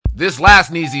This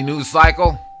last Neezie news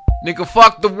cycle, nigga,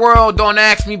 fuck the world, don't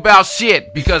ask me about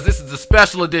shit, because this is a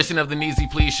special edition of the Neezie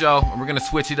Pleaze show, and we're gonna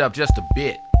switch it up just a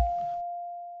bit.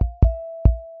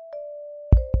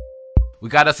 We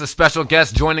got us a special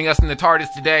guest joining us in the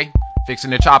TARDIS today,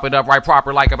 fixing to chop it up right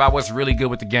proper like about what's really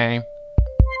good with the game.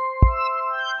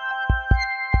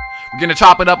 We're gonna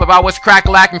chop it up about what's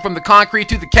crack-a-lacking from the concrete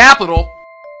to the capital.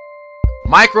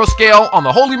 Micro scale on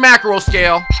the holy macro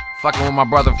scale. Fucking with my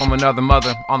brother from another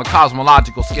mother on the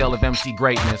cosmological scale of MC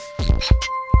greatness.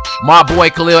 My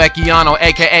boy KA.Lil Equianoâ,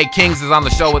 aka Kings, is on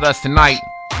the show with us tonight.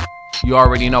 You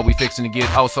already know we fixing to get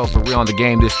oh so for real on the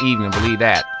game this evening, believe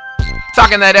that.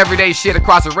 Talking that everyday shit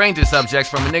across a range of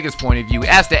subjects from a nigga's point of view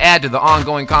as to add to the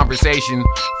ongoing conversation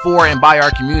for and by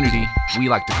our community we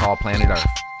like to call planet Earth.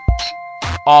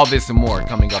 All this and more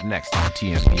coming up next on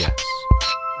TMPS.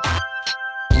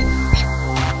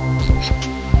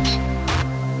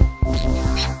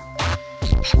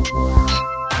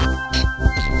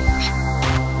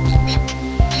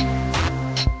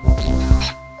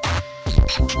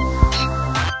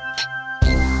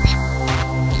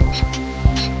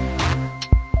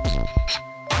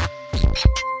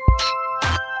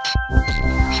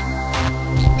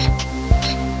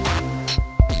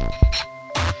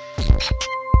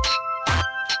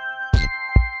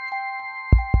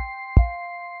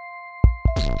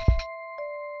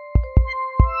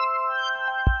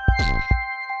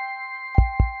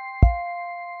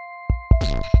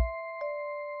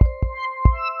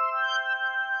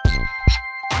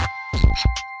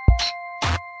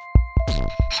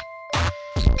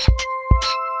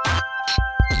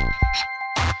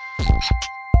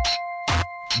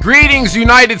 Greetings,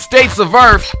 United States of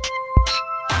Earth.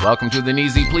 Welcome to the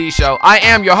Neezie Pleaze show. I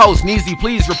am your host, Neezie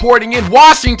Pleaze, reporting in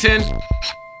Washington.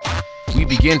 We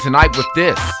begin tonight with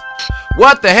this.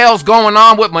 What the hell's going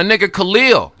on with my nigga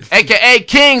KA.Lil, aka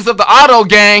Kings of the Auto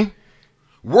Gang?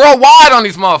 Worldwide on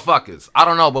these motherfuckers. I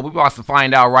don't know, but we about to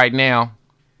find out right now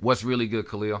what's really good,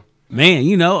 KA.Lil. Man,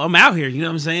 you know, I'm out here, you know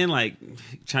what I'm saying? Like,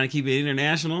 trying to keep it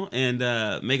international and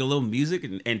make a little music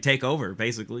and take over,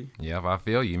 basically. Yeah, I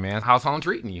feel you, man. How's home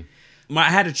treating you? I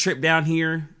had a trip down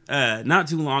here not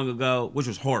too long ago, which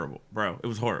was horrible, bro. It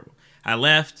was horrible. I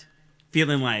left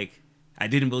feeling like I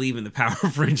didn't believe in the power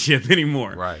of friendship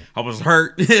anymore. Right. I was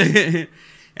hurt.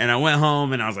 And I went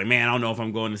home and I was like, man, I don't know if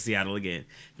I'm going to Seattle again.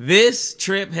 This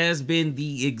trip has been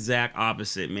the exact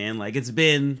opposite, man. Like, it's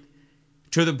been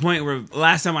to the point where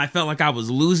last time I felt like I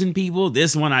was losing people,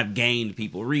 this one I've gained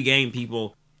people, regained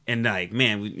people. And like,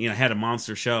 man, we had a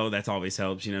monster show. That's always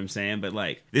helps, you know what I'm saying? But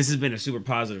like, this has been a super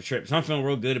positive trip. So I'm feeling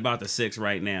real good about the 6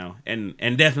 right now. And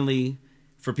definitely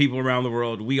for people around the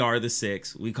world, we are the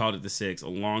 6. We called it the 6 a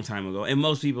long time ago. And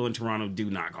most people in Toronto do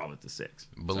not call it the 6.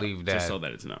 Believe that. Just so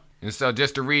that it's known. And so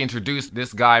just to reintroduce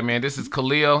this guy, man, this is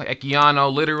KA.Lil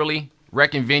Equianoâ, literally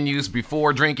wrecking venues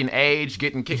before drinking age,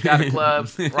 getting kicked out of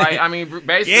clubs, right? I mean,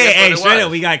 basically, yeah, hey, straight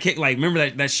up, we got kicked. Like, remember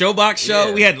that Showbox show?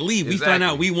 Yeah, we had to leave. exactly. We found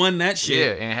out we won that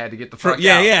shit. Yeah, and had to get the fuck out.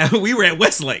 Yeah, we were at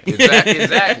Westlake.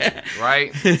 Exactly,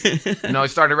 right? You know, he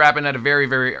started rapping at a very,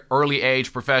 very early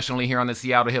age professionally here on the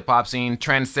Seattle hip-hop scene,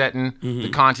 trend-setting the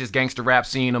conscious gangster rap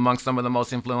scene amongst some of the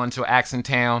most influential acts in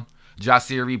town.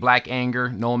 Jasiri, Black Anger,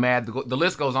 Nomad, the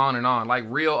list goes on and on. Like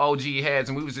real OG heads,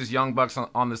 and we was just young bucks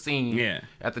on the scene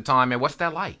at the time. And what's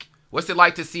that like? What's it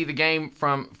like to see the game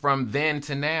from then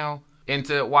to now, and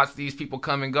to watch these people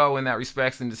come and go in that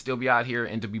respects, and to still be out here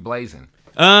and to be blazing?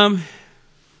 Damn,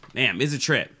 it's a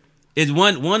trip. It's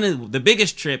one of the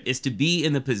biggest trip is to be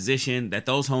in the position that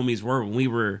those homies were when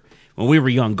we were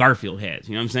young Garfield heads.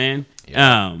 You know what I'm saying?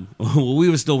 Yeah. We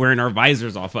were still wearing our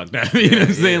visors all fucked up. You know what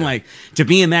I'm saying? Like, to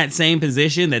be in that same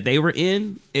position that they were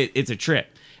in, it's a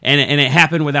trip, and it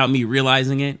happened without me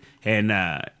realizing it,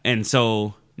 and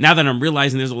so. Now that I'm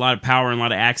realizing there's a lot of power and a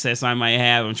lot of access I might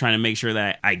have, I'm trying to make sure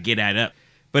that I get that up.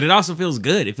 But it also feels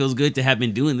good. It feels good to have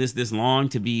been doing this long,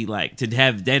 to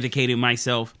have dedicated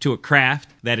myself to a craft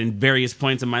that in various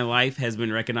points of my life has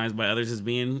been recognized by others as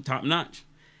being top notch.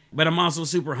 But I'm also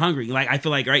super hungry. Like, I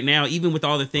feel like right now, even with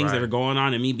all the things that are going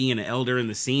on and me being an elder in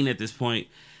the scene at this point,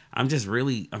 I'm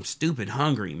stupid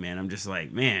hungry, man. I'm just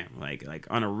like, man, like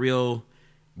on a real...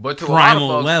 But to primal a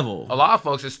lot of folks, level, a lot of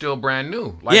folks is still brand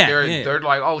new. Like they're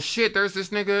like, oh shit, there's this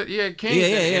nigga, King.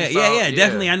 Yeah.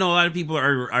 Definitely. I know a lot of people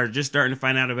are just starting to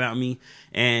find out about me,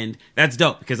 and that's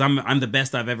dope because I'm the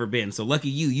best I've ever been. So lucky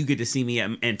you get to see me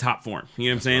in top form. You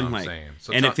know what I'm saying?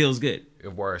 So and it feels good.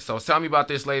 It works. So tell me about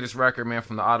this latest record, man,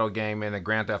 from the Auto Gang, man, the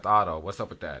Grand Theft Auto. What's up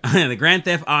with that? The Grand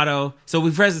Theft Auto. So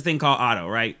we've had this thing called Auto,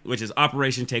 right? Which is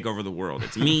Operation Take Over the World.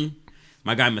 It's me,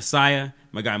 my guy Messiah,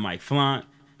 my guy Mike Flaunt,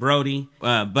 Brody,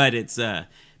 but it's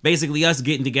basically us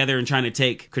getting together and trying to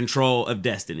take control of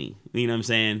destiny. You know what I'm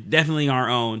saying? Definitely our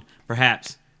own,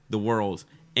 perhaps the world's.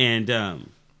 And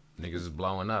niggas is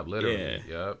blowing up, literally.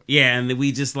 Yeah. Yep. Yeah, and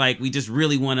we just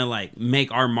really want to like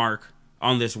make our mark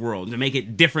on this world, to make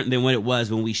it different than what it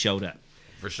was when we showed up.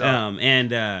 For sure.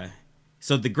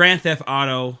 So the Grand Theft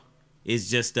Auto is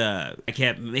just I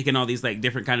kept making all these like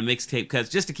different kind of mixtape cuts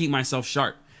just to keep myself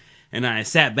sharp. And I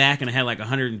sat back and I had like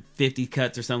 150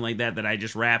 cuts or something like that I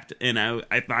just rapped. And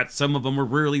I thought some of them were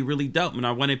really, really dope. And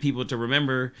I wanted people to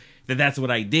remember that that's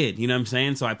what I did. You know what I'm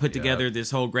saying? So I put together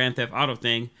this whole Grand Theft Auto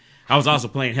thing. I was also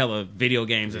playing hella video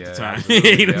games at the time.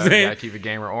 You know what I'm saying? You gotta keep it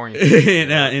gamer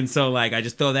oriented. And so like I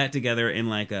just throw that together and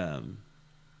like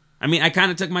I mean, I kind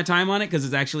of took my time on it because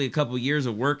it's actually a couple years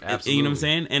of work. Absolutely. You know what I'm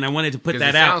saying? And I wanted to put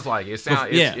that out. Sounds like it's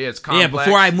complex. Yeah,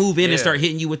 before I move in and start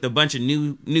hitting you with a bunch of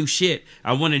new shit,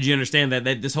 I wanted you to understand that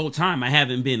this whole time I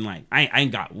haven't been like I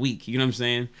ain't got weak. You know what I'm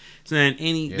saying? So then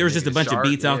there was just a bunch of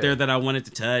beats out there that I wanted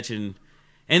to touch, and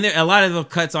there a lot of the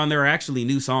cuts on there are actually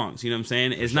new songs. You know what I'm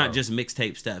saying? It's not just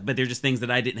mixtape stuff, but they're just things that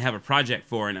I didn't have a project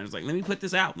for, and I was like, let me put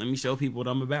this out. Let me show people what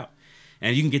I'm about.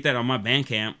 And you can get that on my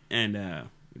Bandcamp, and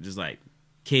just like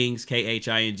Kings,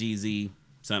 KHINGZ,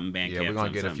 something Bandcamp. Yeah, we're gonna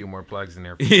get something. A few more plugs in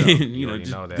there. For sure. You know,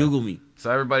 just know that. Google me.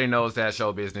 So everybody knows that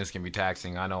show business can be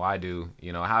taxing. I know I do.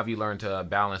 You know, how have you learned to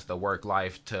balance the work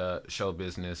life to show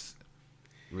business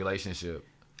relationship?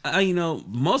 You know,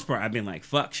 most part I've been like,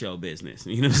 fuck show business.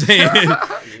 You know what I'm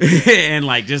saying?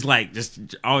 And just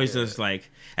always just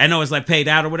like, I know it's like paid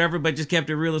out or whatever, but just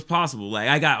kept it real as possible. Like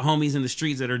I got homies in the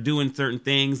streets that are doing certain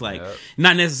things, like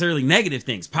not necessarily negative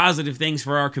things, positive things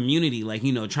for our community. Like,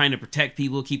 you know, trying to protect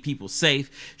people, keep people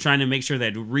safe, trying to make sure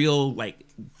that real like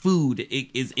food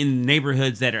is in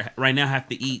neighborhoods that are right now have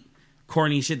to eat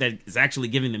corny shit that is actually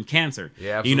giving them cancer.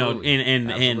 Yeah, absolutely. You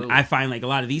know, and I find like a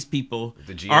lot of these people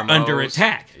the are under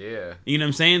attack. Yeah. You know what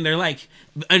I'm saying? They're like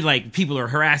people are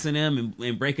harassing them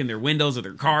and breaking their windows of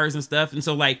their cars and stuff. And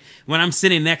so like when I'm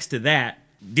sitting next to that,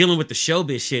 dealing with the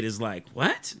showbiz shit is like,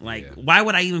 what? Like, why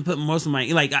would I even put most of my,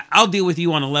 like, I'll deal with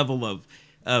you on a level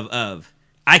of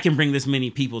I can bring this many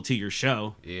people to your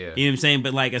show. Yeah. You know what I'm saying?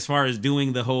 But like as far as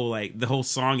doing the whole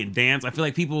song and dance, I feel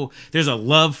like there's a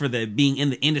love for the being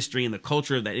in the industry and the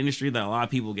culture of that industry that a lot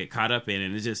of people get caught up in,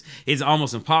 and it's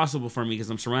almost impossible for me because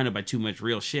I'm surrounded by too much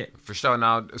real shit. For sure.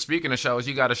 Now, speaking of shows,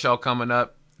 you got a show coming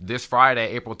up this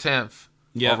Friday, April 10th,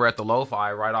 over at the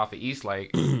Lo-Fi right off of East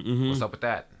Lake. Mm-hmm. What's up with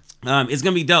that? It's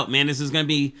gonna be dope, man. This is gonna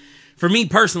be, for me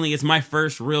personally, it's my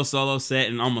first real solo set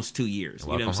in almost 2 years. You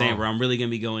know what I'm saying? Where I'm really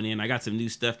going to be going in. I got some new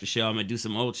stuff to show. I'm going to do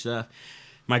some old stuff.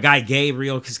 My guy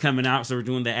Gabriel is coming out, so we're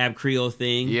doing the Ab Creole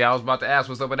thing. Yeah, I was about to ask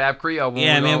what's up with Ab Creole. What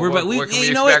can we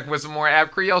expect with some more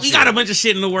Ab Creole shit? We got a bunch of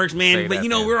shit in the works, man. But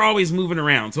we're always moving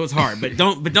around, so it's hard. But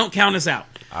don't count us out.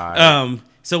 All right.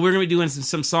 So we're going to be doing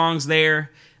some songs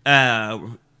there.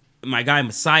 My guy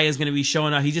Messiah is going to be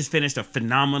showing up. He just finished a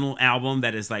phenomenal album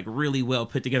that is like really well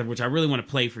put together, which I really want to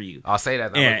play for you. I'll say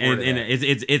that. Yeah, and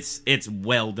it's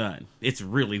well done. It's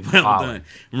really well done.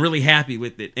 I'm really happy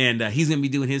with it, and he's going to be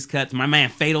doing his cuts. My man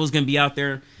Fatal is going to be out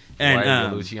there,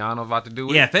 and Luciano about to do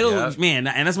it. Yeah, Fatal, man,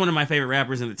 and that's one of my favorite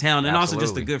rappers in the town, and also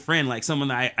just a good friend, like someone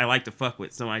that I like to fuck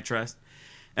with, someone I trust.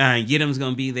 Yidam's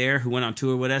gonna be there, who went on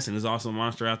tour with us and is also a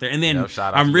monster out there. And then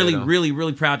I'm really, really,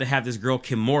 really proud to have this girl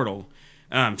Kimmortal.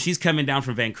 She's coming down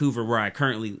from Vancouver, where I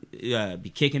currently be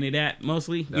kicking it at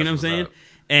mostly. You know what I'm saying?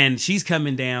 And she's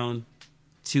coming down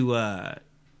to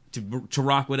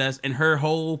rock with us. And her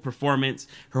whole performance,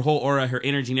 her whole aura, her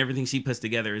energy, and everything she puts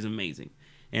together is amazing.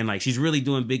 And like she's really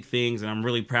doing big things, and I'm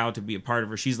really proud to be a part of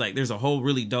her. She's like, there's a whole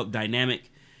really dope dynamic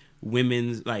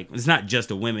women's, like it's not just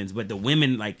a women's, but the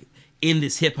women like in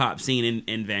this hip hop scene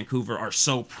in Vancouver are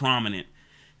so prominent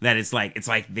that it's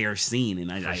like their scene,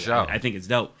 and I think it's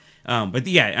dope. But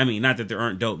yeah, I mean, not that there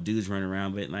aren't dope dudes running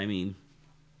around, but I mean,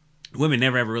 women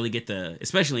never ever really get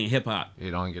especially in hip hop, you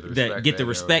don't get the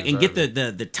respect and get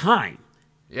the time,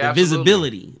 the absolutely.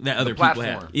 visibility that other people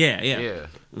platform. have. Yeah.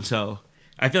 So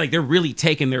I feel like they're really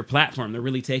taking their platform, they're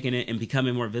really taking it and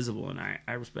becoming more visible, and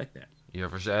I respect that. Yeah,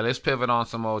 for sure. Let's pivot on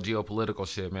some old geopolitical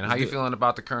shit, man. How you feeling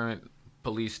about the current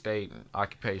police state and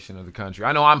occupation of the country?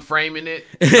 I know I'm framing it.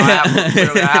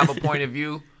 I have a point of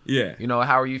view. Yeah.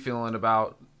 How are you feeling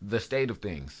about the state of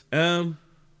things?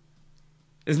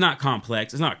 It's not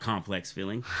complex. It's not a complex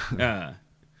feeling. I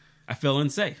feel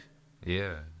unsafe.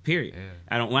 Yeah. Period. Yeah.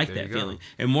 I don't like that feeling.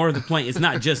 And more of the point, it's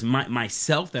not just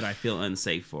myself that I feel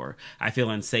unsafe for. I feel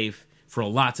unsafe for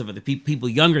lots of other people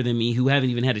younger than me who haven't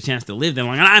even had a chance to live that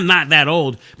long. And I'm not that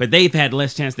old, but they've had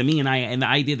less chance than me. And the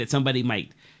idea that somebody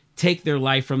might take their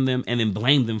life from them and then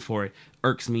blame them for it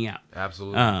irks me out.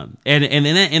 Absolutely. And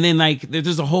then like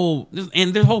there's a whole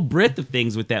breadth of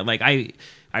things with that. Like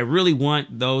I really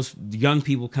want those young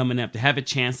people coming up to have a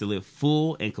chance to live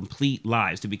full and complete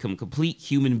lives, to become complete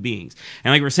human beings.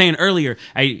 And like we were saying earlier,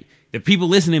 the people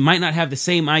listening might not have the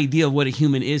same idea of what a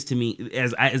human is to me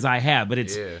as I have, but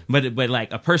it's but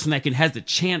like a person that has the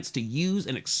chance to use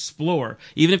and explore,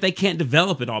 even if they can't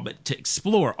develop it all, but to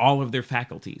explore all of their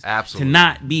faculties. Absolutely. To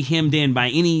not be hemmed in by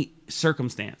any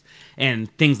circumstance.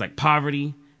 And things like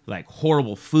poverty, like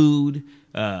horrible food,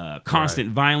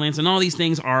 constant violence, and all these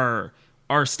things are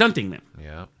stunting them.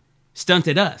 Yeah.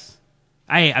 Stunted us.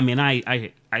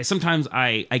 I sometimes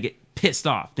I get pissed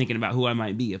off thinking about who I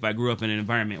might be if I grew up in an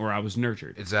environment where I was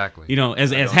nurtured. Exactly. You know,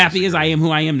 as happy as I am who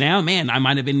I am now, man, I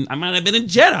might have been a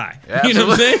Jedi. Yeah, you know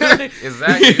what I'm saying?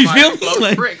 Exactly. You feel me?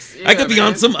 Like, yeah, I could be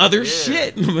on some other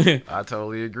shit. I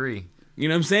totally agree. You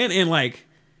know what I'm saying?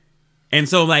 And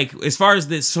so as far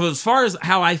as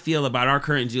how I feel about our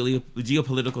current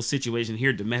geopolitical situation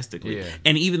here domestically,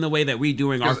 and even the way that we're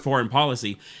doing our foreign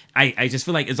policy, I just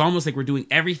feel like it's almost like we're doing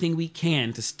everything we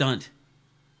can to stunt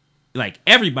like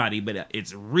everybody, but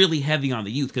it's really heavy on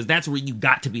the youth, because that's where you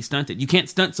got to be stunted. You can't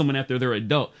stunt someone after they're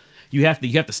adult. You have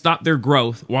to stop their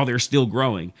growth while they're still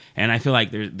growing. And I feel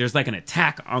like there's like an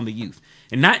attack on the youth.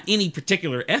 And not any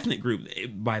particular ethnic group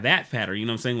by that fatter, you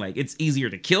know what I'm saying? Like, it's easier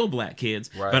to kill black kids,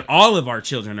 but all of our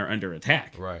children are under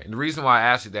attack. Right. And the reason why I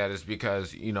asked you that is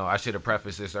because, I should have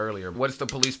prefaced this earlier. What is the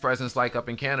police presence like up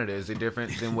in Canada? Is it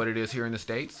different than what it is here in the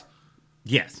States?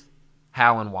 Yes.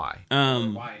 How and why? Why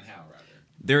and how, rather.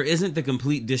 There isn't the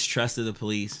complete distrust of the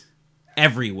police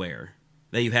everywhere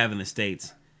that you have in the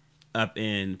States up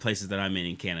in places that I'm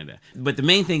in Canada. But the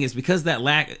main thing is because that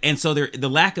lack, and so the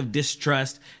lack of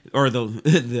distrust, or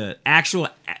the actual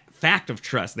fact of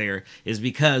trust there, is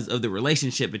because of the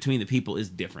relationship between the people is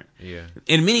different. Yeah.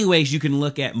 In many ways, you can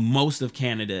look at most of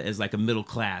Canada as like a middle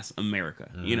class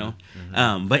America,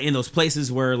 but in those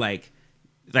places where like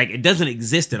it doesn't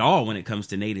exist at all when it comes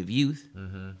to Native youth,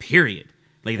 period.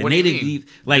 Like the Native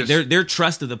youth, like their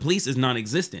trust of the police is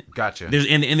non-existent. Gotcha.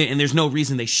 There's no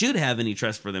reason they should have any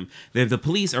trust for them. The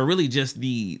police are really just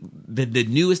the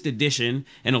newest addition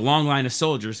in a long line of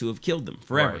soldiers who have killed them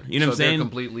forever. Right. You know what I'm saying? They're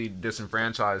completely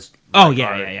disenfranchised. Oh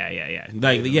yeah.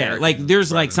 Like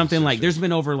there's like something like there's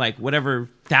been over like whatever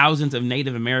thousands of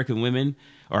Native American women,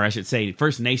 or I should say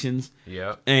First Nations,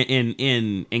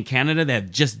 in Canada that have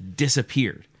just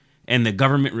disappeared, and the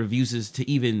government refuses to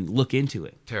even look into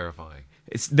it. Terrifying.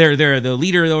 It's they're the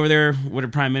leader over there, what a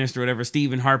prime minister, whatever,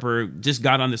 Stephen Harper, just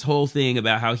got on this whole thing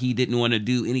about how he didn't want to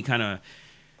do any kind of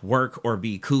work or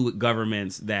be cool with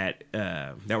governments that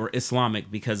were Islamic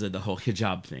because of the whole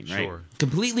hijab thing, right? Sure.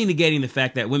 Completely negating the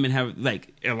fact that women have,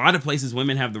 like, a lot of places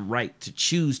women have the right to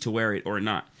choose to wear it or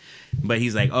not. But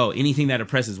he's like, oh, anything that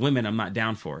oppresses women, I'm not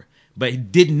down for. But he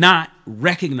did not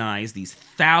recognize these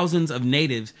thousands of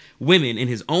Native women in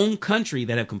his own country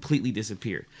that have completely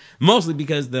disappeared. Mostly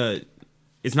because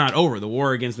it's not over. The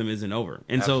war against them isn't over.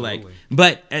 And Absolutely.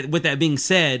 but with that being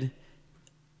said,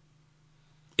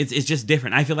 it's just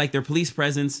different. I feel like their police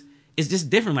presence is just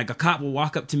different. Like, a cop will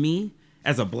walk up to me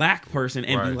as a black person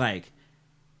and be like,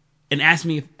 and ask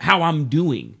me how I'm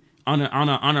doing on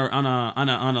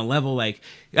a level, like,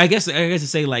 I guess to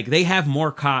say, like, they have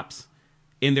more cops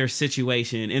in their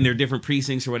situation, in their different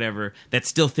precincts or whatever, that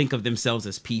still think of themselves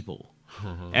as people.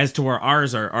 As to where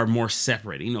ours are more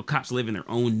separate. Cops live in their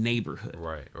own neighborhood.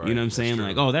 Right. You know what I'm saying?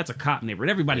 Like, oh, that's a cop neighborhood.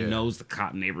 Everybody knows the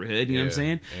cop neighborhood. You know what I'm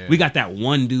saying? Yeah. We got that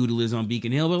one dude who lives on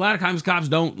Beacon Hill, but a lot of times cops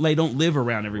don't live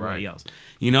around everybody else.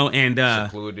 And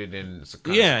secluded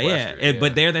and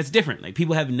but that's different. Like,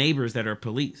 people have neighbors that are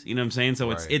police. You know what I'm saying?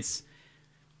 So it's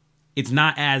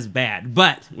not as bad.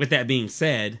 But with that being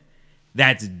said,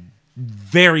 that's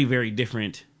very, very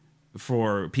different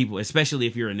for people, especially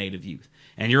if you're a Native youth.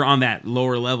 And you're on that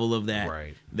lower level of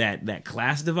that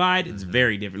class divide. It's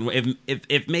very different.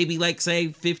 If maybe, like, say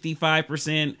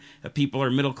 55% of people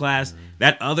are middle class,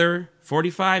 that other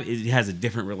 45 it has a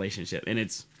different relationship,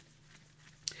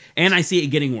 and I see it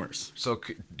getting worse. So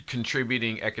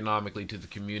contributing economically to the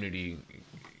community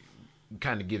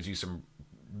kind of gives you some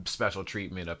special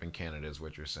treatment up in Canada, is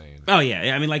what you're saying. Oh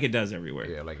yeah, I mean, like it does everywhere.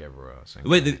 Yeah, like everywhere else.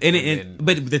 But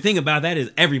the thing about that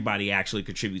is everybody actually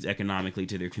contributes economically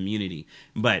to their community.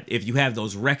 But if you have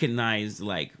those recognized,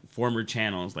 like, former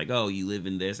channels, like, oh, you live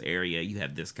in this area, you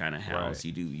have this kind of house,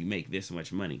 you make this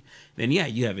much money, then yeah,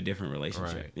 you have a different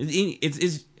relationship. Right.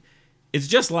 It's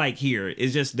just like here.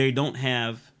 It's just they don't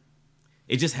have.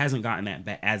 It just hasn't gotten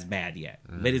as bad yet.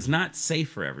 But it's not safe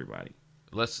for everybody.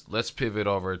 Let's pivot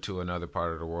over to another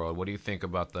part of the world. What do you think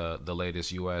about the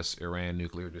latest U.S.-Iran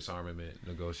nuclear disarmament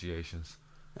negotiations?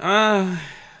 Man,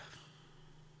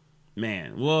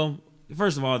 well,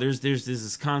 first of all, there's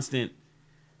this constant.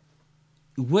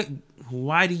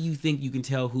 Why do you think you can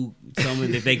tell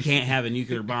someone that they can't have a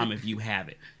nuclear bomb if you have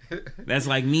it? That's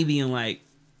like me being like,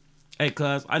 hey,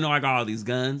 cuz, I know I got all these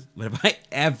guns, but if I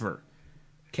ever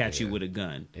catch you with a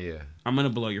gun, I'm gonna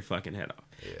blow your fucking head off.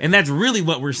 Yeah. And that's really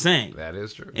what we're saying. That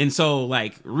is true. And so,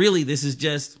 like, really, this is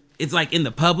just, it's like in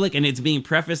the public, and it's being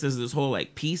prefaced as this whole,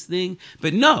 like, peace thing.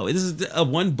 But no, this is a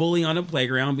one bully on a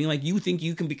playground being like, you think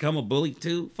you can become a bully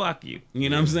too? Fuck you. You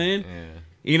know what I'm saying? Yeah.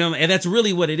 You know, and that's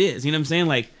really what it is. You know what I'm saying?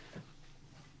 Like,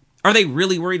 are they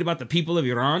really worried about the people of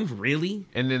Iran? Really?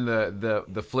 And then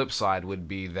the flip side would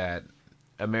be that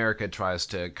America tries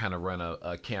to kind of run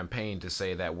a campaign to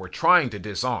say that we're trying to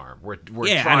disarm. We're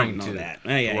yeah, trying I don't know to that.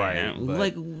 Yeah.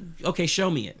 Like, okay,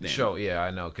 show me it then. I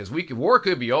know, because war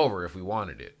could be over if we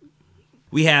wanted it.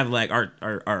 We have like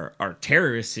our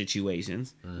terrorist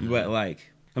situations, but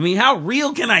like, I mean, how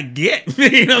real can I get?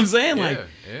 You know what I'm saying?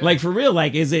 Like for real,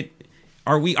 like, is it?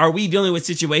 Are we dealing with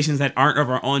situations that aren't of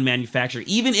our own manufacture?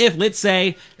 Even if, let's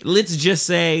just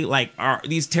say, like,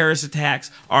 these terrorist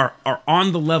attacks are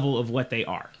on the level of what they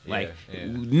are. Like,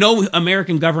 no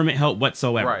American government help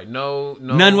whatsoever. Right. No.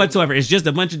 None whatsoever. It's just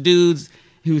a bunch of dudes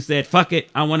who said, fuck it,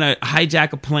 I want to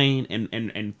hijack a plane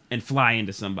and fly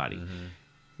into somebody. Mm-hmm.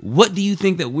 What do you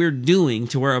think that we're doing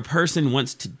to where a person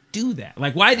wants to do that?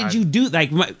 Like, why did you do,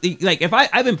 like if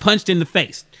I've been punched in the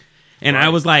face and I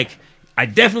was like, I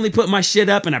definitely put my shit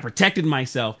up and I protected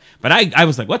myself. But I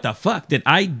was like, what the fuck did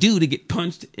I do to get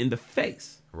punched in the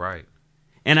face? Right.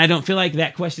 And I don't feel like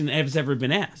that question has ever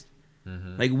been asked.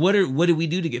 Mm-hmm. Like, what did we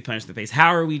do to get punched in the face?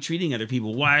 How are we treating other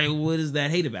people? What is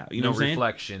that hate about? You know what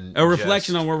I'm saying? A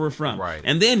reflection on where we're from. Right.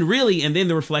 And then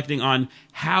the reflecting on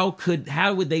how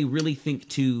would they really think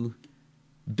to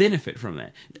benefit from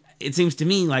that? It seems to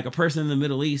me like a person in the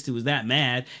Middle East who was that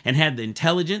mad and had the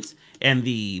intelligence and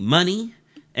the money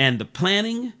and the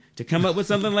planning to come up with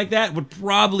something like that would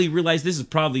probably realize this is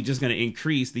probably just going to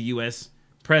increase the U.S.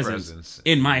 presence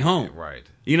in my home. Right.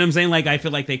 You know what I'm saying? Like, I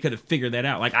feel like they could have figured that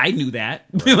out. Like, I knew that.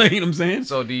 Right. You know what I'm saying?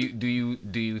 So do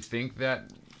you think that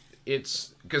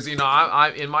it's because, you know,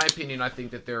 I in my opinion, I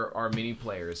think that there are many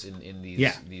players in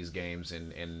these games,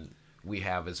 and we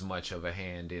have as much of a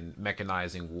hand in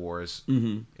mechanizing wars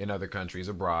in other countries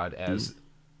abroad as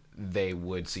they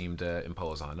would seem to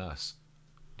impose on us.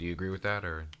 Do you agree with that,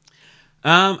 or?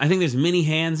 I think there's many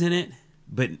hands in it,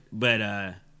 but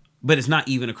it's not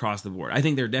even across the board. I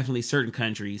think there are definitely certain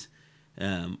countries,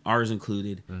 ours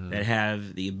included, that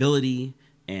have the ability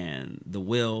and the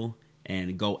will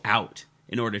and go out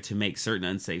in order to make certain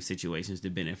unsafe situations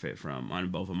to benefit from on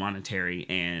both a monetary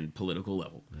and political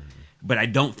level. But I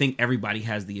don't think everybody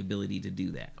has the ability to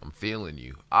do that. I'm feeling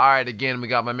you. All right, again, we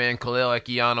got my man K.A.Lil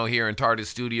Equianoâ here in TARDIS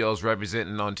Studios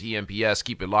representing on TMPS.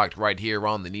 Keep it locked right here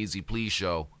on the Neezie Pleaze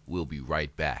Show. We'll be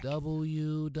right back.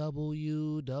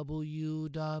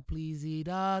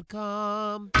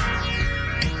 www.pleazie.com.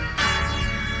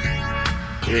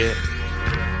 Yeah.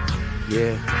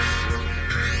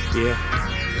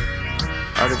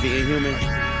 Art of being human.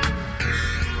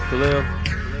 K.A.Lil.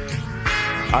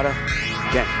 Otto.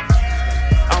 Gang.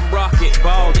 Rocket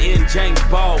balled in James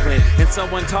Baldwin, and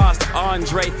someone tossed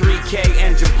Andre 3K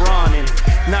and Jabron, and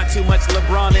not too much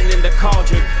LeBron in the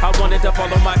cauldron. I wanted to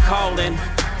follow my calling,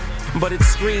 but it's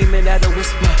screaming at a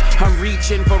whisper. I'm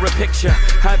reaching for a picture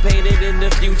I painted in the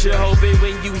future, hoping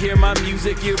when you hear my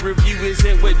music your review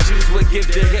isn't what Jews would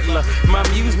give to Hitler. My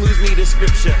muse moves me to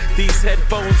scripture. These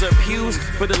headphones are pews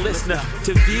for the listener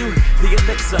to view the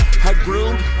elixir I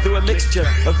groomed through a mixture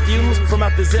of fumes from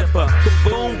out the zipper.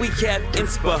 Kaboom, we kept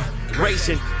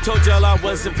inspiration. Told y'all I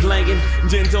wasn't playing.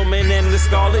 Gentleman and the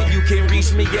scholar, you can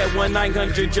reach me at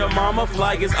 1-900 your mama.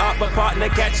 Flyers up a partner,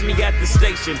 catch me at the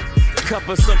station. Cup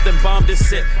of something bomb to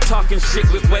sip, talking shit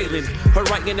with Waylon. Her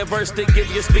writing a verse to give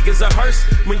your speakers a hearse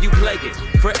when you play it.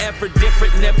 Forever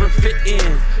different, never fit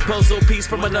in. Puzzle piece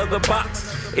from another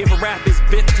box. If a rap is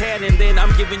Biff Tannen, then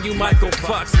I'm giving you Michael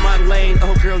Fox, my lane.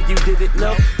 Oh girl, you didn't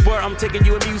know. Boy, I'm taking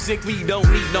you in music, we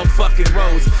don't need no fucking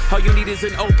roads. All you need is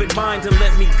an open mind to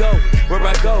let me go where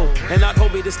I go, and not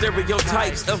hold me to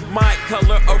stereotypes of my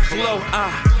color or flow.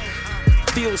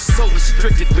 Feel so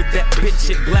restricted with that bitch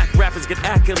shit. Black rappers get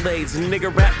accolades,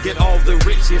 nigga rap get all the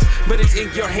riches, but it's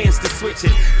in your hands to switch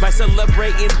it. By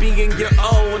celebrating being your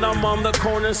own, I'm on the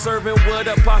corner serving wood,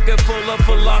 a pocket full of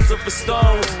philosopher's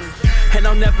stones. And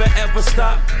I'll never ever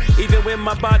stop, even when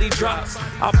my body drops.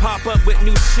 I'll pop up with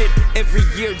new shit every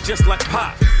year just like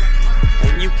Pop,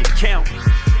 and you can count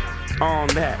on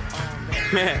that.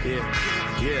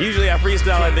 Yeah. Usually I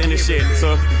freestyle at the end of shit.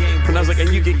 So when I was like,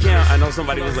 and you can count, I know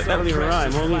somebody was like, that don't even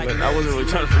rhyme, homie. But I wasn't really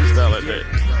trying to freestyle at the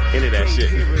end of that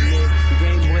shit.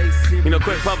 You know,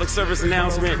 quick public service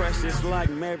announcement.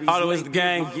 Auto is the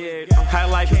gang. High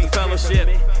life is the fellowship.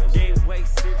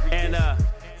 And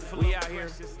we out here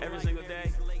every single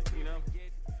day.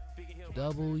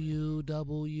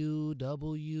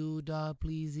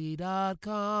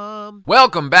 www.pleazie.com.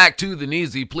 Welcome back to the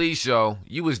Neezie Pleaze Show.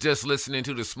 You was just listening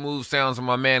to the smooth sounds of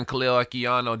my man KA.Lil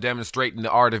Equianoâ demonstrating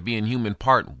the art of being human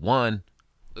part 1.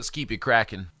 Let's keep it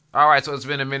cracking. All right, so it's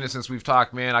been a minute since we've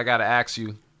talked, man. I got to ask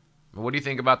you, what do you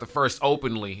think about the first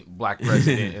openly black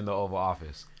president in the Oval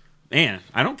Office? Man,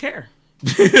 I don't care.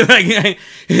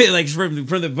 like from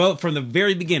the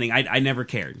very beginning, I never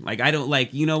cared. Like, I don't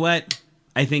like, you know what?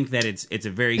 I think that it's a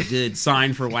very good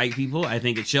sign for white people. I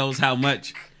think it shows how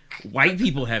much white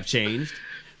people have changed.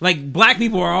 Like, black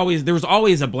people there was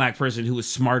always a black person who was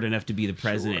smart enough to be the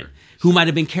president, who might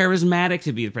have been charismatic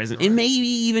to be the president, and maybe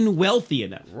even wealthy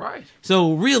enough. Right.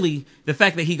 So really, the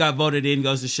fact that he got voted in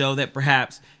goes to show that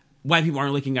perhaps white people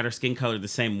aren't looking at our skin color the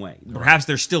same way. Perhaps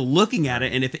they're still looking at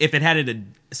it, and if it had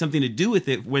something to do with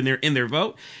it when they're in their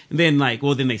vote, then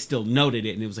then they still noted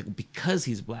it, and it was like, because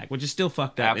he's black, which is still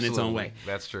fucked up in its own way.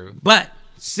 That's true. But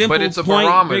it's a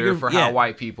barometer for how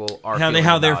white people are feeling.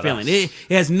 How they're feeling. It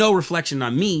has no reflection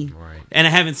on me, and I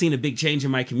haven't seen a big change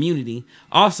in my community.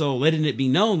 Also, letting it be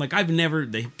known, like,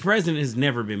 the president has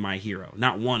never been my hero,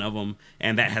 not one of them,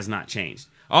 and that has not changed.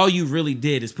 All you really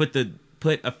did is put a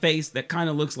face that kind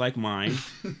of looks like mine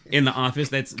in the office.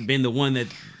 That's been the one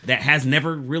that has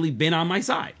never really been on my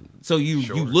side. So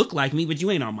you look like me, but you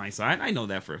ain't on my side. I know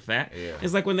that for a fact. Yeah.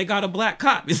 It's like when they got a black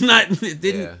cop.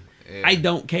 I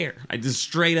don't care. I just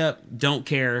straight up don't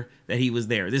care that he was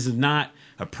there. This is not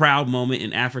a proud moment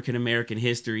in African American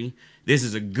history. This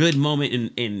is a good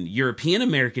moment in European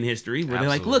American history where they're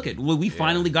like, look, we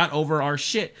finally got over our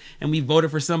shit and we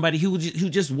voted for somebody who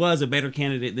just was a better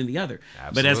candidate than the other.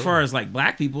 Absolutely. But as far as like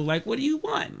black people, like, what do you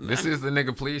want? This is the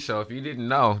Nigga Pleaze Show. If you didn't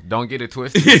know, don't get it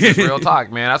twisted. This is real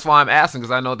talk, man. That's why I'm asking,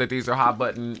 because I know that these are hot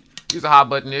button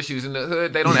issues in the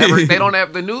hood.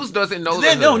 The news doesn't know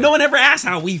that. No one ever asks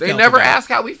how we feel. They never ask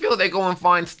how we feel. They go and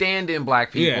find stand-in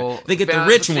black people. Yeah. They get the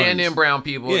rich ones. Stand-in brown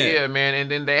people. Yeah, man.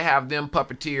 And then they have them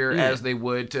puppeteer as they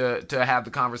would to have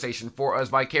the conversation for us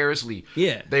vicariously.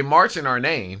 Yeah. They march in our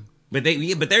name. But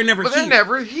they're never here. They're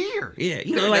never here. Yeah.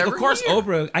 You know, like, of course, here.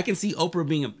 Oprah, I can see Oprah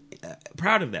being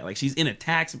proud of that. Like, she's in a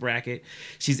tax bracket.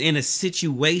 She's in a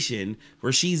situation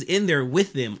where she's in there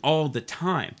with them all the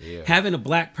time. Yeah. Having a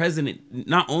black president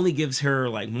not only gives her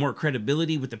like more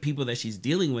credibility with the people that she's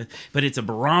dealing with, but it's a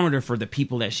barometer for the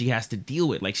people that she has to deal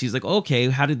with. Like, she's like, okay,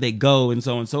 how did they go, and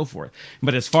so on and so forth.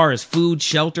 But as far as food,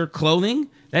 shelter, clothing,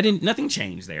 nothing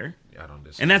changed there. Yeah, I don't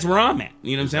disagree. And that's where I'm at.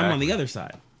 You know what I'm saying? I'm on the other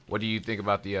side. What do you think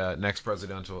about the next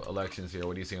presidential elections here?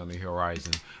 What do you see on the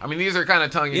horizon? I mean, these are kind of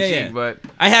tongue-in-cheek, but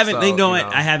I haven't.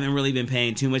 I haven't really been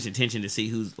paying too much attention to see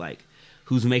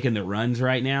who's making the runs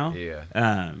right now.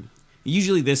 Yeah.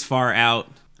 Usually this far out,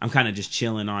 I'm kind of just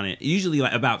chilling on it. Usually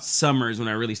like about summers when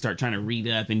I really start trying to read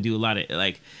up and do a lot of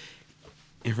like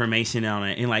information on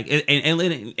it, and like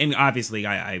and obviously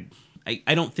I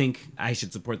don't think I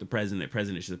should support the president. The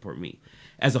president should support me.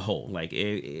 As a whole, like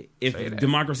if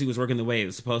democracy was working the way it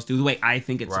was supposed to, the way I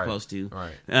think it's supposed to,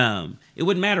 it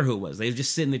wouldn't matter who it was. They would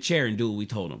just sit in the chair and do what we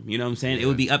told them. You know what I'm saying? Yeah. It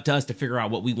would be up to us to figure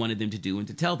out what we wanted them to do and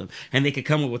to tell them. And they could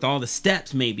come up with all the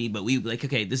steps maybe, but we'd be like,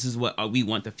 okay, this is what we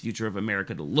want the future of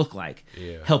America to look like.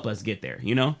 Yeah. Help us get there,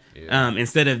 you know? Yeah.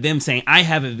 Instead of them saying, I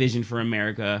have a vision for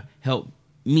America, help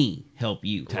me help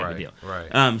you type of deal.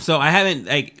 Right. So I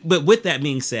haven't, but with that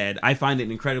being said, I find it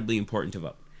incredibly important to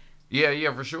vote.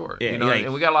 Yeah, for sure. Yeah,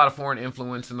 and we got a lot of foreign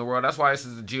influence in the world. That's why this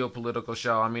is a geopolitical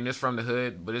show. I mean, it's from the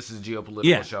hood, but this is a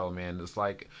geopolitical show, man. It's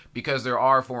like, because there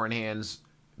are foreign hands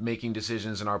making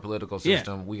decisions in our political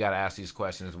system, we got to ask these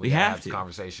questions. We got to have this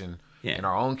conversation in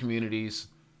our own communities,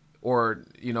 or,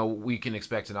 we can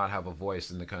expect to not have a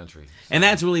voice in the country. So. And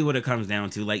that's really what it comes down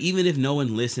to. Like, even if no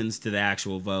one listens to the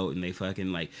actual vote and they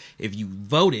fucking, like, if you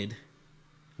voted...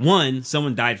 One,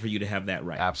 someone died for you to have that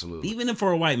right. Absolutely. Even if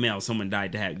for a white male, someone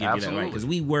died to give you that right. Because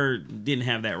we didn't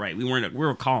have that right. We're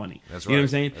a colony. That's right. You know what I'm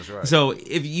saying? That's right. So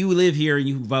if you live here and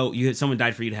you vote, someone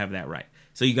died for you to have that right.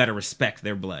 So you got to respect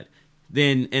their blood.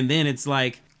 Then it's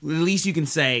like, at least you can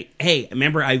say, hey,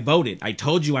 remember I voted. I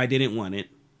told you I didn't want it.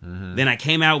 Mm-hmm. Then I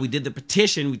came out, we did the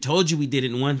petition. We told you we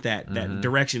didn't want that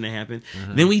direction to happen.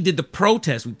 Mm-hmm. Then we did the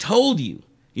protest. We told you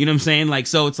You know what I'm saying? Like,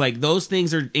 so it's like those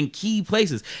things are in key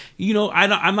places. You know,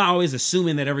 I'm not always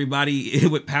assuming that everybody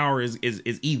with power is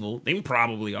evil. They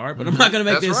probably are, but I'm not going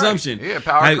to make the assumption. Yeah,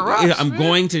 power corrupts. I'm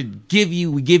going to give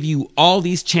you all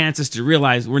these chances to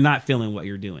realize we're not feeling what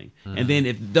you're doing. And then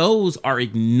if those are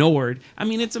ignored, I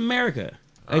mean, it's America.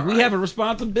 Like, we have a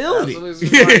responsibility. We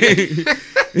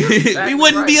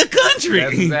wouldn't be a country.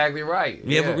 That's exactly right.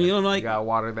 Yeah, but you don't like. You gotta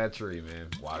water that tree, man.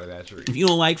 Water that tree. If you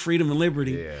don't like freedom and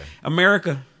liberty,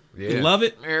 America, you love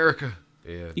it. America.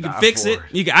 Yeah, you can fix it.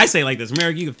 I say it like this: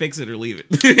 America, you can fix it or leave it.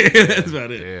 That's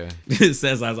about it. Yeah. It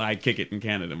says as I kick it in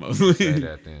Canada mostly. Say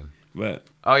that then. But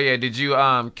oh yeah, did you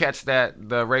catch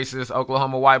the racist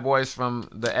Oklahoma white boys from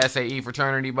the SAE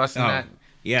fraternity busting that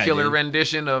killer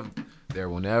rendition of "There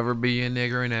will never be a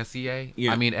nigger in SEA"?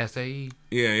 Yeah. I mean SAE.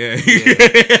 Yeah. Did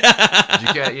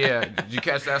you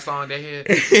catch that song they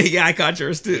hit? Yeah, I caught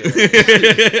yours too.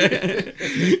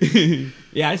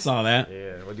 Yeah, I saw that.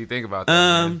 Yeah, what do you think about that?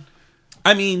 Man?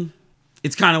 I mean,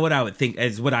 it's kind of what I would think,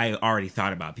 as what I already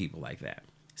thought about people like that.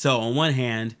 So on one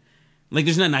hand, like,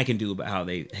 there's nothing I can do about how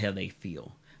they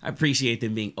feel. I appreciate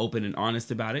them being open and honest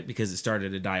about it because it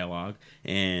started a dialogue,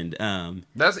 and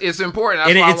it's important.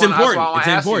 It's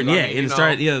important. Yeah, and it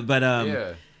started. Yeah, but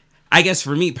I guess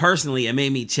for me personally, it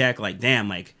made me check. Like, damn,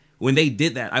 like when they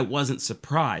did that, I wasn't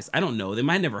surprised. I don't know. They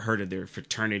might never heard of their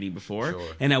fraternity before,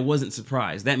 and I wasn't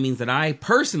surprised. That means that I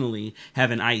personally have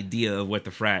an idea of what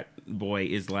the frat boy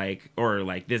is like, or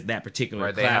like that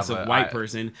particular class of white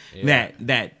person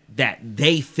that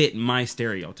they fit my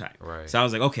stereotype. Right. So I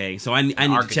was like, okay, so I need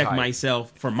to check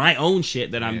myself for my own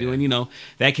shit that I'm doing. You know,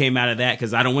 that came out of that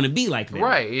because I don't want to be like them.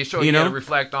 Right. You got to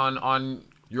reflect on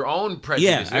your own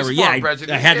prejudice. I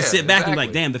had to sit back and be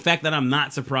like, damn, the fact that I'm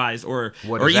not surprised or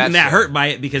even that hurt by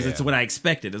it because it's what I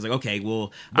expected. It's like, okay,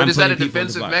 well, but is that a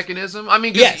defensive mechanism? I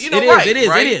mean, yes, it is. It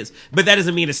is. But that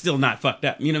doesn't mean it's still not fucked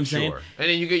up. You know what I'm saying? And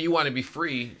then you want to be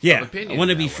free. Yeah, of opinion. I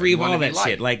want to be free of all that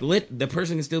shit. Like, the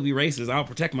person can still be racist. I'll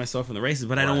protect myself from the racist,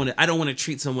 but I don't want to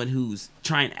treat someone who's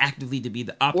trying actively to be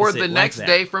the opposite. Or the next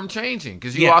day from changing,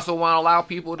 because you also want to allow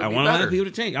people to be better. I want to allow people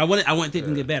to change. I want them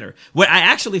to get better. What I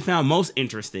actually found most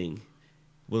interesting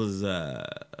was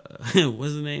what's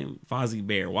his name? Fozzie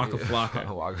Bear, Waka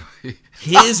Flocka.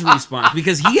 His response,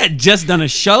 because he had just done a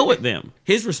show with them.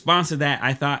 His response to that,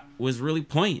 I thought, was really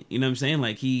poignant. You know what I'm saying?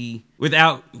 Like, he,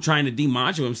 without trying to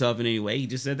demacho himself in any way, he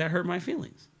just said that hurt my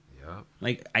feelings. Yep.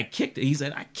 Like, I kicked it. He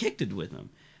said, I kicked it with him.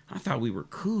 I thought we were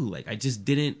cool. Like, I just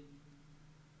didn't,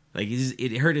 like,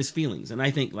 it hurt his feelings. And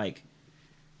I think, like,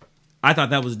 I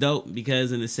thought that was dope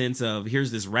because in the sense of,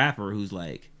 here's this rapper who's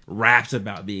like, raps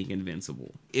about being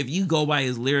invincible. If you go by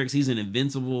his lyrics, he's an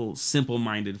invincible,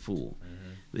 simple-minded fool.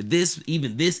 But this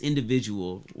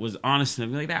individual was honest enough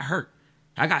to be like, that hurt.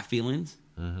 I got feelings.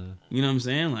 You know what I'm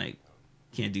saying? Like,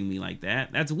 can't do me like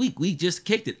that. That's weak. We just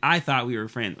kicked it. I thought we were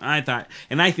friends.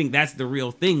 And I think that's the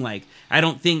real thing. Like, I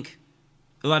don't think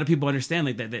a lot of people understand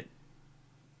like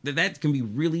that can be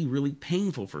really, really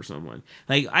painful for someone.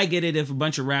 Like, I get it if a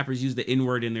bunch of rappers use the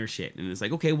N-word in their shit. And it's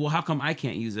like, okay, well, how come I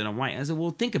can't use it on white? I said, well,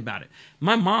 think about it.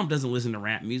 My mom doesn't listen to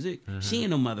rap music. She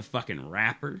ain't no motherfucking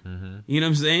rapper. You know what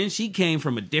I'm saying? She came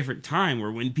from a different time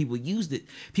where when people used it,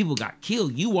 people got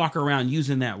killed. You walk around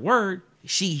using that word,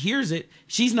 she hears it.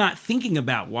 She's not thinking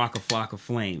about Waka Flocka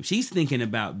Flame. She's thinking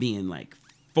about being like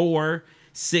 4,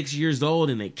 6 years old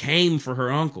and they came for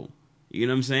her uncle. You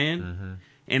know what I'm saying?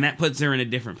 And that puts her in a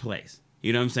different place.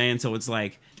 You know what I'm saying? So it's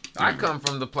like, I come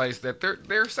from the place that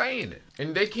they're saying it,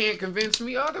 and they can't convince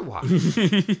me otherwise.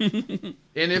 And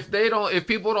if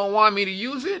people don't want me to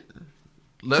use it,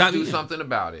 let's do something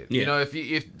about it. You know,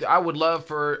 if I would love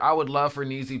for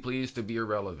Neezie Pleaze to be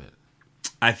irrelevant.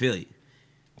 I feel you.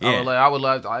 Yeah. I would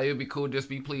love. It'd be cool to just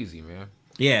be Pleazy, man.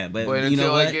 Yeah, but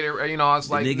until I get it, it's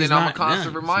like then I'm a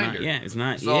constant reminder. It's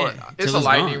not. So it's a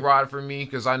lightning rod for me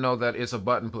because I know that it's a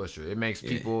button pusher. It makes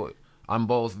people. I'm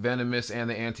both venomous and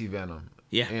the anti-venom.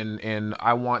 Yeah, and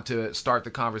I want to start the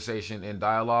conversation and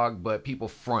dialogue, but people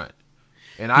front,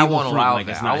 and I won't allow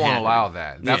that. I won't allow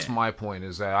that. That's my point.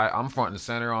 Is that I'm front and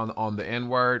center on the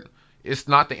N-word. It's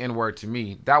not the N-word to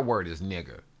me. That word is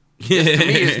nigga. To me,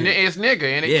 it's nigga,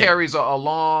 and it carries a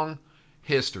long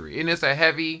history, and it's a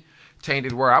heavy,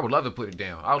 tainted word. I would love to put it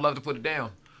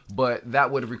down. But that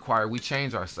would require we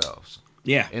change ourselves.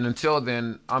 Yeah. And until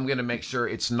then, I'm going to make sure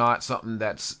it's not something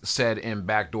that's said in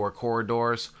backdoor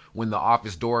corridors when the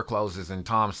office door closes and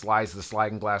Tom slides the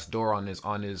sliding glass door on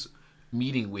his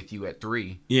meeting with you at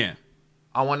 3. Yeah.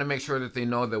 I want to make sure that they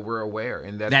know that we're aware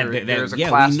and that there's a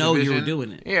class division. We know you're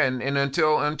doing it. Yeah, and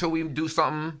until we do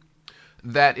something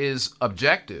that is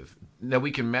objective, that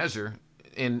we can measure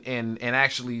and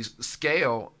actually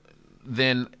scale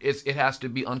then it has to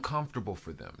be uncomfortable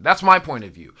for them. That's my point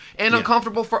of view. And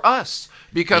uncomfortable for us.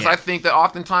 Because I think that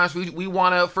oftentimes we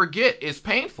want to forget. It's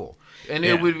painful. And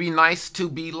it would be nice to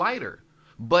be lighter.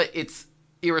 But it's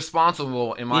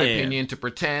irresponsible, in my opinion, to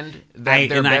pretend that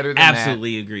they're better than that. I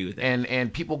absolutely agree with that.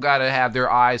 And people got to have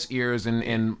their eyes, ears,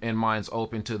 and minds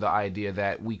open to the idea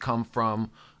that we come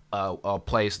from a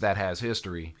place that has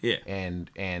history. Yeah.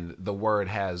 And the word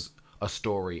has a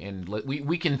story, and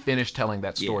we can finish telling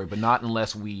that story, but not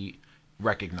unless we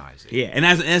recognize it. Yeah, and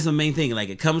that's the main thing. Like,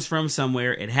 it comes from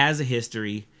somewhere. It has a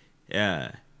history.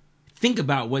 Think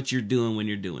about what you're doing when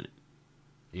you're doing it.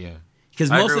 Yeah. Because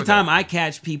most of the time I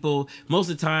catch people, most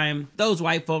of the time, those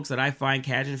white folks that I find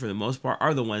catching for the most part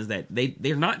are the ones that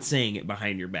they're not saying it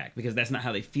behind your back, because that's not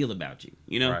how they feel about you,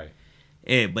 you know? Right.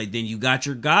 Yeah, but then you got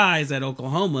your guys at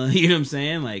Oklahoma, you know what I'm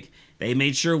saying? Like, they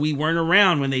made sure we weren't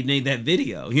around when they made that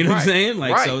video, you know what I'm saying?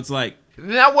 Like, so it's like...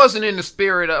 That wasn't in the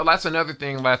spirit of... That's another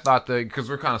thing that I thought because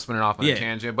we're kind of spinning off on a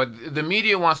tangent, but the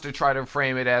media wants to try to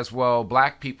frame it as, well,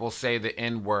 black people say the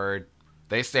N-word.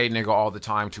 They say nigga all the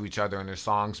time to each other in their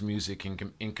songs, music,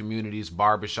 in communities,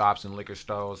 barbershops, and liquor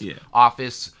stores,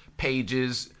 office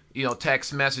pages,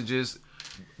 text messages.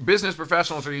 Business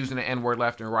professionals are using the N-word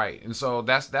left and right. And so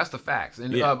that's the facts.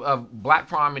 And of black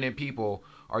prominent people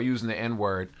are using the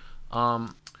N-word.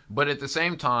 But at the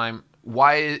same time,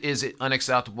 why is it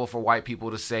unacceptable for white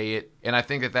people to say it? And I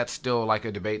think that that's still like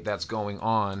a debate that's going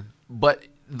on. But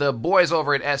the boys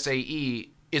over at SAE,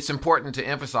 it's important to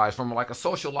emphasize from like a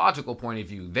sociological point of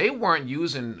view, they weren't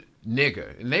using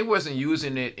nigga, and they wasn't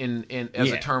using it in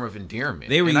as a term of endearment.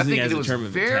 They were using it as a term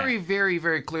of very, very,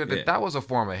 very clear that that was a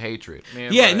form of hatred.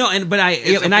 Man, I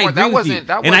agree with you.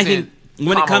 And I think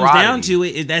when it comes down to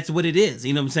it, that's what it is.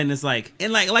 You know what I'm saying? It's like,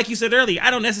 and like you said earlier,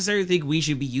 I don't necessarily think we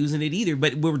should be using it either,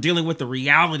 but we're dealing with the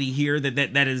reality here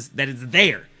that is there.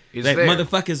 That there.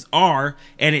 Motherfuckers are,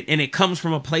 and it comes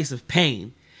from a place of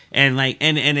pain, and like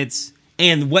and it's.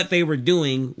 And what they were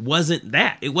doing wasn't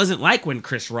that. It wasn't like when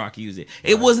Chris Rock used it.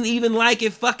 It wasn't even like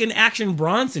if fucking Action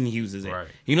Bronson uses it. Right.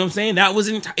 You know what I'm saying?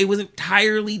 It was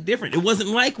entirely different. It wasn't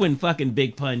like when fucking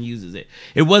Big Pun uses it.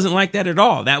 It wasn't like that at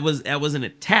all. That was an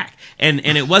attack. And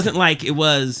it wasn't like it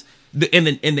was and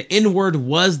the N-word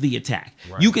was the attack.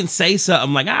 Right. You can say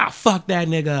something like, fuck that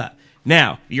nigga up.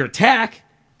 Now, your attack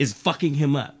is fucking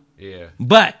him up. Yeah.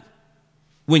 But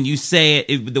when you say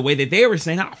it the way that they were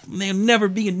saying, there'll never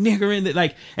be a nigger in it,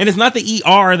 like, and it's not the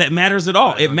ER that matters at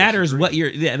all. It matters what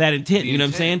that intent. You know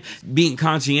what I'm saying? Being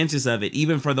conscientious of it,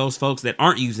 even for those folks that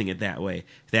aren't using it that way.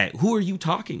 That who are you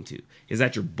talking to? Is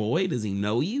that your boy? Does he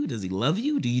know you? Does he love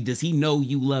you? Does he know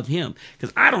you love him?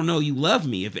 Because I don't know you love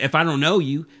me. If I don't know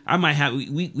you, I might have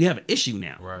we have an issue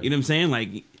now. Right. You know what I'm saying?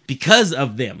 Like, because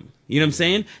of them. You know what I'm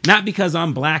saying? Not because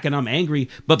I'm black and I'm angry,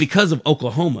 but because of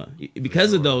Oklahoma.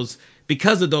 Because of those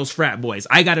frat boys.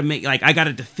 I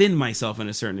gotta defend myself in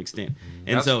a certain extent.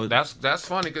 And that's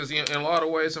funny, because in a lot of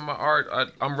ways in my art,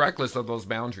 I'm reckless of those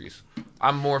boundaries.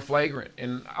 I'm more flagrant,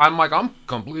 and I'm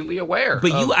completely aware.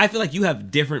 But I feel like you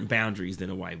have different boundaries than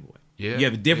a white boy. Yeah, you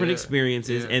have different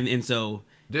experiences, and so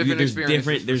there's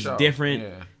different. Yeah.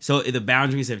 So the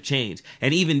boundaries have changed,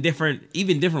 and even different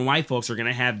white folks are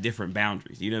gonna have different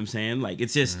boundaries. You know what I'm saying? Like,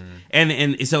 it's just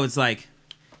and so it's like,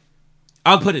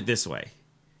 I'll put it this way.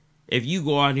 If you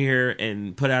go on here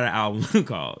and put out an album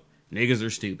called Niggas Are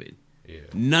Stupid,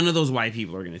 none of those white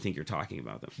people are going to think you're talking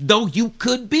about them. Though you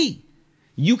could be.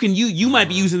 You might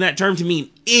be using that term to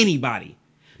mean anybody.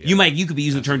 Yeah. You could be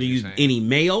using the term to use any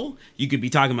male. You could be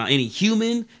talking about any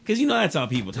human, because that's how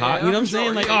people talk. You know what I'm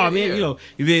saying? Like,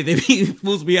 they be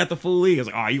fools be at the full league. It's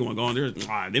like, you want to go in there?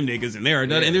 Them niggas in there.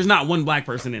 And there's not one black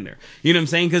person in there. You know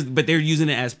what I'm saying? But they're using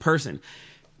it as person.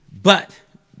 But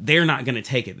they're not going to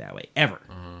take it that way, ever.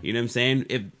 You know what I'm saying?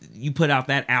 If you put out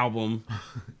that album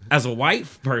as a white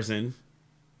person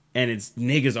and it's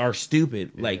Niggas Are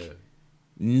Stupid, like,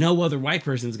 no other white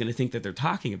person is going to think that they're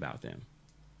talking about them.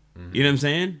 You know what I'm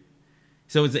saying?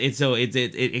 So it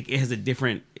has a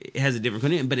different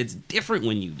content, but it's different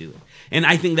when you do it. And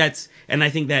I think that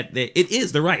it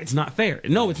is the right. It's not fair.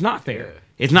 No, it's not fair. Yeah.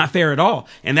 It's not fair at all.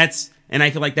 And I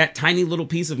feel like that tiny little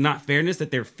piece of not fairness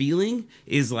that they're feeling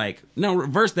is like, no,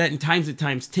 reverse that and times it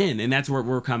times 10, and that's where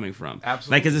we're coming from.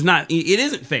 Absolutely. Like, because it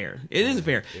isn't fair. It isn't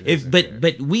fair.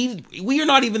 But we are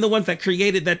not even the ones that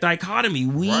created that dichotomy.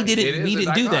 We didn't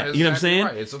do that. You know what I'm saying?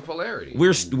 Right. It's a polarity.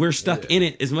 We're stuck in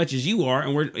it as much as you are,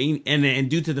 and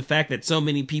due to the fact that so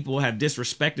many people have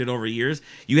disrespected over years,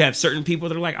 you have certain people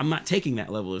that are like, I'm not taking that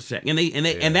level of respect, and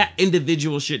that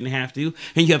individual shouldn't have to,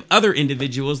 and you have other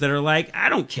individuals that are like, I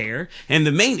don't care. And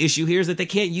the main issue here is that they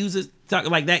can't use it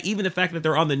like that. Even the fact that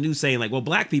they're on the news saying like, well,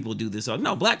 black people do this. So,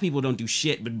 no, black people don't do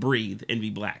shit but breathe and be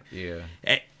black. Yeah.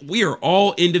 We are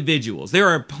all individuals. There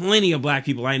are plenty of black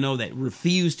people I know that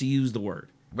refuse to use the word.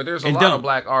 But there's a lot of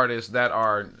black artists that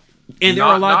are... And there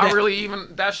are a lot not really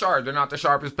even that sharp. They're not the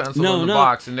sharpest pencil in the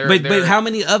box. And but how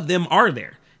many of them are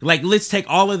there? Like, let's take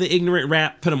all of the ignorant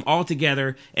rap, put them all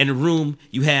together in a room.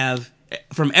 You have,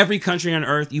 from every country on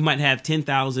earth, you might have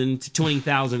 10,000 to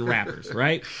 20,000 rappers,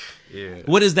 right? Yeah.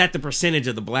 What is that the percentage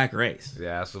of the black race?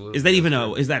 Yeah, absolutely. Is that even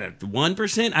is that a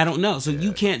 1%? I don't know. So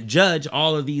you can't judge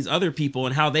all of these other people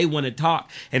and how they want to talk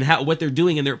and what they're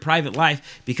doing in their private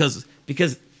life because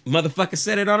motherfucker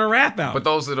said it on a rap album. But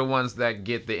those are the ones that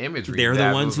get the imagery. They're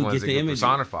the ones who get the imagery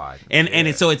personified.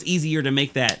 And so it's easier to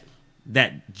make that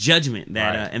judgment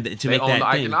and to make that the thing.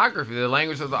 iconography. The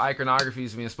language of the iconography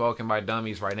is being spoken by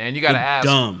dummies right now. And you got to ask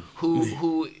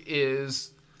who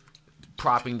is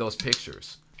propping those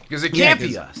pictures. Because it can't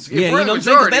be us. Yeah, you know what I'm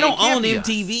saying? 'Cause they don't own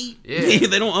MTV. Yeah.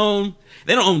 they don't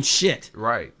own shit.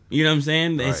 Right. You know what I'm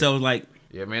saying? Right. And so like,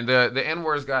 yeah, man, the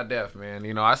N-word's got deaf, man.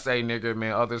 You know, I say nigga,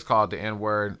 man. Others call it the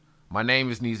N-word. My name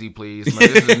is Neezie, Pleaze.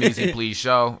 This is a Neezie, Pleaze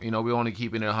show. You know, we only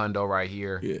keeping it a hundo right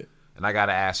here. Yeah. And I got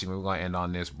to ask you, we're going to end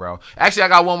on this, bro. Actually, I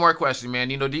got one more question, man.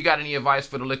 You know, do you got any advice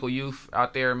for the little youth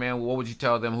out there, man? What would you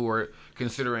tell them who are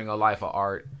considering a life of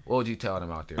art? What would you tell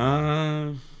them out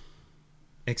there?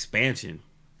 Expansion.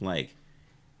 Like,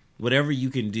 whatever you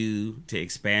can do to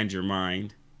expand your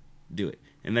mind, do it.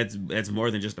 And that's more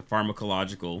than just a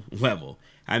pharmacological level.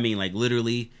 I mean, like,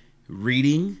 literally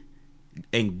reading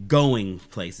and going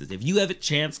places. If you have a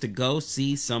chance to go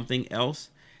see something else,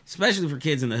 especially for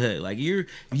kids in the hood, like if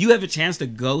you have a chance to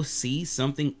go see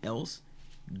something else,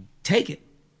 take it.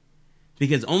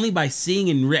 Because only by seeing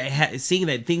seeing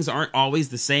that things aren't always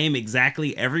the same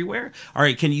exactly everywhere, all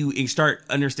right, can you start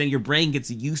understanding, your brain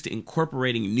gets used to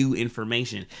incorporating new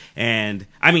information. And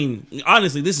I mean,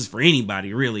 honestly, this is for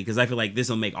anybody really, because I feel like this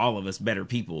will make all of us better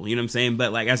people. You know what I'm saying?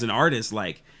 But like as an artist,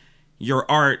 like your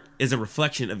art is a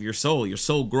reflection of your soul. Your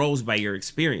soul grows by your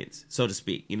experience, so to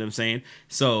speak. You know what I'm saying?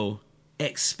 So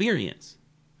experience.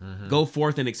 Mm-hmm. Go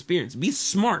forth and experience. Be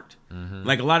smart. Mm-hmm.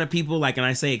 Like a lot of people, like, and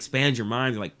I say expand your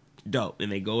mind, they're like, dope,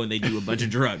 and they go and they do a bunch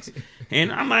of drugs,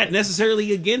 and I'm not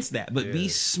necessarily against that, but be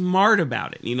smart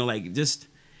about it, you know, like just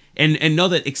and know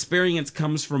that experience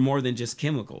comes from more than just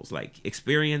chemicals. Like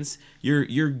experience,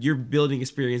 you're building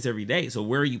experience every day. So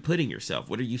where are you putting yourself?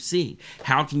 What are you seeing?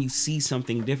 How can you see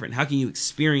something different? How can you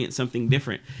experience something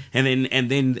different?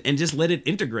 And just let it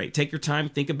integrate. Take your time,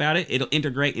 think about it. It'll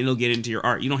integrate and it'll get into your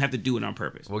art. You don't have to do it on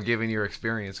purpose. Well, given your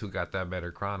experience, who got that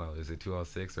better chrono? Is it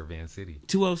 206 or Van City?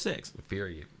 206.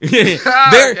 Period.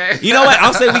 Okay. You know what?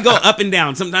 I'll say we go up and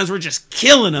down. Sometimes we're just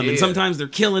killing them, and sometimes they're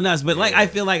killing us. But like I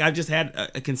feel like I've just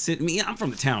had I'm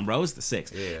from the town, bro. It's the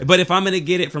 6. Yeah. But if I'm gonna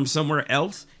get it from somewhere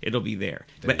else, it'll be there.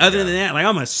 But other than that, like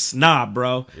I'm a snob,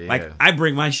 bro. Yeah. Like I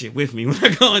bring my shit with me when I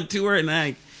go on tour, and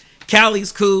like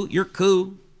Cali's cool, you're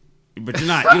cool, but you're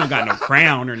not. You don't got no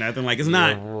crown or nothing. Like it's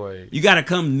not. Boy. You got to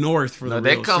come north for the real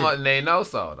they come shit. up and they know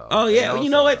so though. Oh yeah, you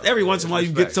know what? Every once in a while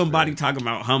you get somebody talking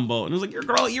about Humboldt, and it's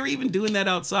like, you're even doing that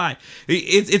outside.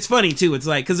 It's funny too. It's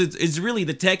like because it's really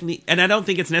the technique, and I don't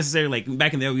think it's necessarily like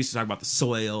back in the day we used to talk about the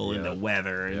soil and the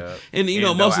weather, and you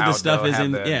know most of the stuff is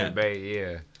in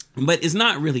debate, but it's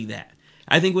not really that.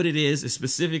 I think what it is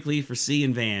specifically for C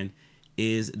and Van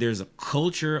is there's a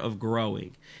culture of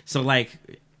growing. So like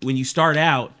when you start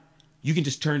out, you can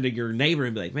just turn to your neighbor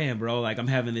and be like, man, bro, like I'm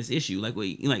having this issue. Like,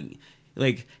 wait,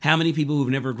 like how many people who've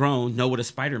never grown know what a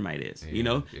spider mite is? You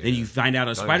know? Then you find out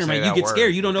a spider mite, you get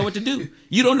scared. You don't know what to do.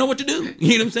 You don't know what to do. You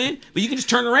know what I'm saying? But you can just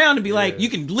turn around and be like, you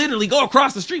can literally go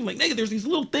across the street like, nigga, there's these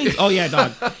little things. Oh yeah,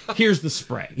 dog. Here's the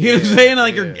spray. You know what I'm saying?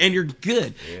 Like you're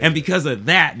good. And because of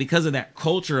that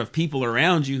culture of people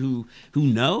around you who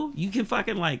know, you can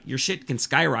fucking like your shit can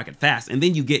skyrocket fast. And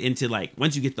then you get into like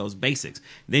once you get those basics,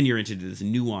 then you're into this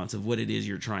nuance of what it is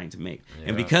you're trying to make.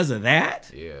 And because of that,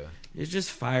 it's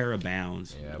just fire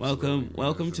abounds. Yeah,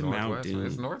 welcome to Mount Doom.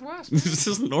 It's Northwest. This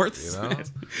is Northwest. You know?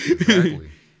 Exactly.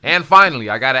 And finally,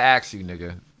 I gotta ask you,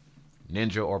 nigga,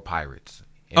 ninja or pirates?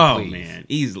 And man,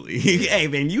 easily. Hey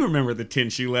man, you remember the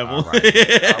 10 shoe level? All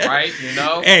right, you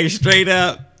know. Hey, straight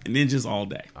up, ninjas all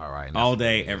day. All right, all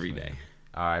day, every day.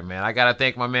 All right, man. I gotta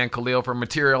thank my man K.A.Lil for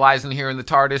materializing here in the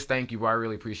TARDIS. Thank you, bro. I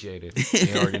really appreciate it.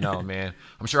 You already know, man.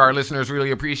 I'm sure our listeners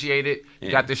really appreciate it.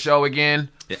 You got the show again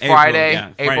Friday,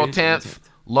 April 10th.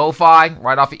 Lo-fi,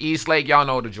 right off of East Lake. Y'all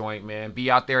know the joint, man.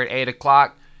 Be out there at 8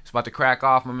 o'clock. It's about to crack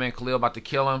off. My man K.A.Lil about to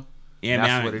kill him. Yeah,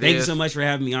 man. Thank you so much for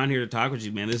having me on here to talk with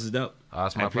you, man. This is dope.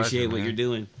 It's my I appreciate pleasure, what you're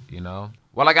doing. You know,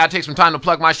 Well, I gotta take some time to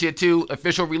plug my shit too.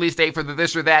 Official release date for the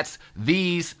This or That's,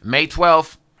 These, May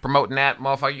 12th. Promoting that,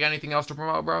 motherfucker. You got anything else to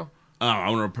promote, bro? I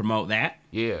want to promote that.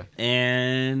 Yeah.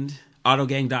 And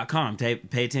autogang.com.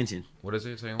 Pay attention. What is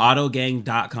it saying?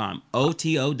 Autogang.com.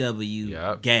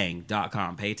 OTOW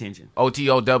gang.com. Pay attention.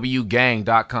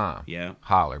 OTOWgang.com. Yeah.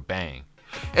 Holler, bang.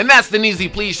 And that's the Neezie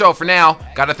Pleaze show for now.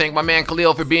 Gotta thank my man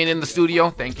K.A.Lil for being in the studio.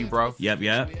 Thank you, bro. Yep.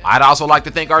 I'd also like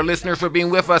to thank our listeners for being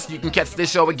with us. You can catch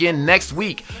this show again next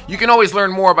week. You can always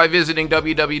learn more by visiting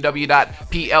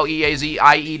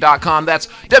www.pleazie.com. That's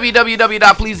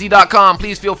www.pleazie.com.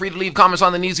 Please feel free to leave comments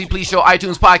on the Neezie Pleaze Show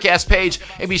iTunes podcast page.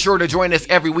 And be sure to join us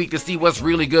every week to see what's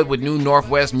really good with New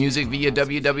Northwest music via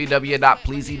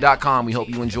www.pleazie.com. We hope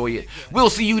you enjoy it. We'll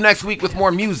see you next week with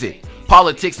more music,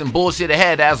 politics, and bullshit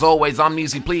ahead. As always, I'm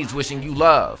Neezie Pleaze, wishing you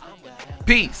love,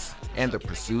 peace, and the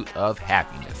pursuit of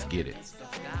happiness. Get it.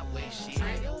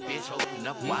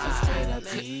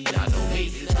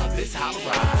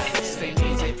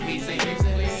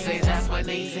 Say that's my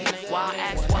Neezie. Why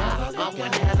ask why? I'm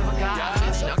one hell of a guy.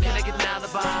 Now can I get an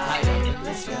alibi?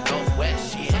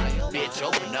 Northwest shit, bitch,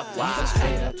 open up wide.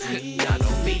 Y'all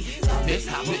know me, this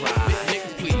how we ride.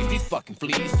 Please, these fucking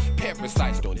fleas,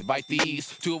 parasites don't invite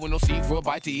these. Two with no seat for a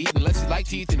bite to eat, unless you like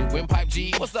teeth in the windpipe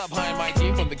G. What's up, hi, my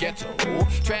team from the ghetto?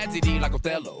 Tragedy like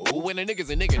Othello. When a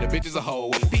nigga's a nigga, the bitch is a hoe.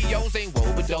 POs ain't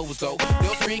woe, but those though.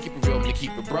 They'll screen, keep it real, and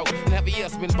keep it broke. And have a year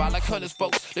spin by like hundreds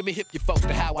folks. Let me hip you folks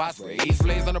to how I was raised.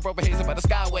 Blaze on the proper haze by the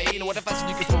skyway. You know what the fashion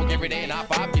you can smoke every day, and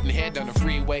I-5 getting head down the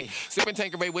freeway. Sipping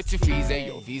Tanqueray with your fees,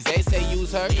 yo. Vise say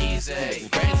use her easy.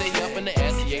 Crazy up in the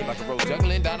SCA like a road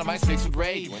juggling down on my 6th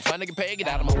grade. You ain't trying to get paid, get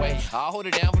out of my way. I'll hold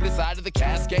it down for the side of the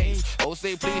Cascades. Oh,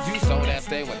 say please, you so that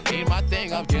stay. When I need my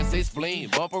thing, I'm just a spleen.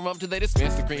 Bumper them till they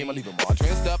dispense the cream. I leave them all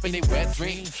dressed up in they wet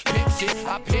dreams. Pimp shit,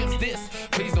 I pimp this.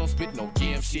 Please don't spit no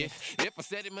game shit. If I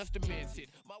said it, must have been shit.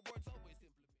 My words